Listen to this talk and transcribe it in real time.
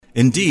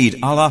Indeed,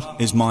 Allah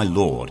is my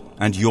Lord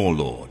and your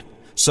Lord,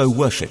 so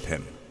worship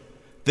Him.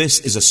 This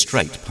is a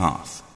straight path.